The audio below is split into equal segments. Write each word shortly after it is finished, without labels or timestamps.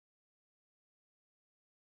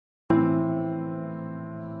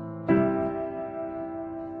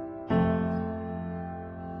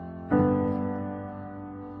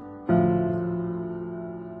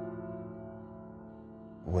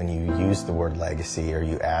use the word legacy or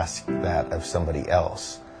you ask that of somebody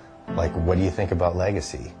else, like, what do you think about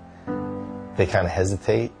legacy? They kind of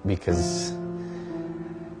hesitate because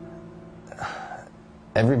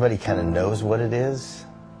everybody kind of knows what it is,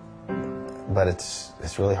 but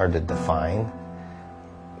it's really hard to define.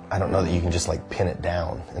 I don't know that you can just like pin it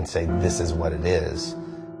down and say this is what it is.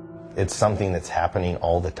 It's something that's happening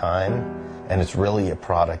all the time, and it's really a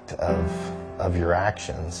product of your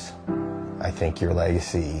actions. I think your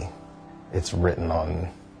legacy, it's written on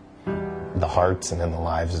the hearts and in the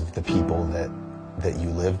lives of the people that you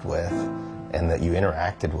lived with and that you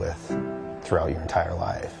interacted with throughout your entire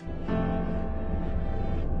life.